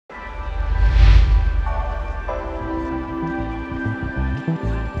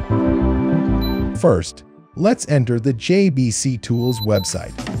First, let's enter the JBC Tools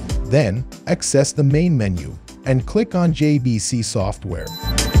website. Then, access the main menu and click on JBC Software.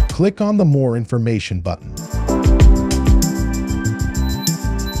 Click on the More Information button.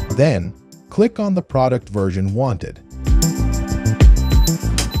 Then, click on the product version wanted.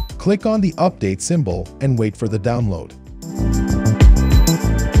 Click on the update symbol and wait for the download.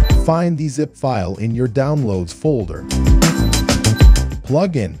 Find the zip file in your Downloads folder.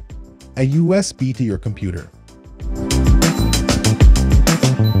 Plug in a USB to your computer.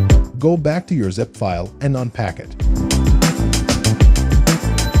 Go back to your zip file and unpack it.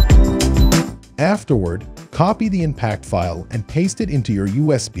 Afterward, copy the unpacked file and paste it into your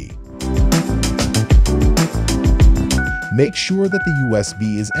USB. Make sure that the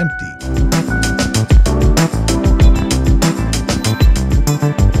USB is empty.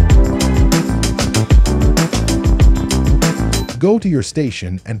 Go to your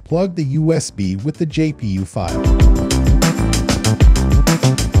station and plug the USB with the GPU file.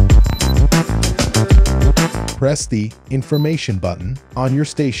 Press the Information button on your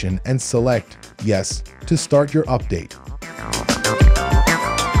station and select Yes to start your update.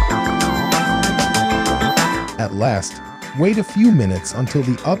 At last, wait a few minutes until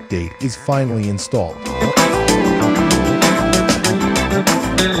the update is finally installed.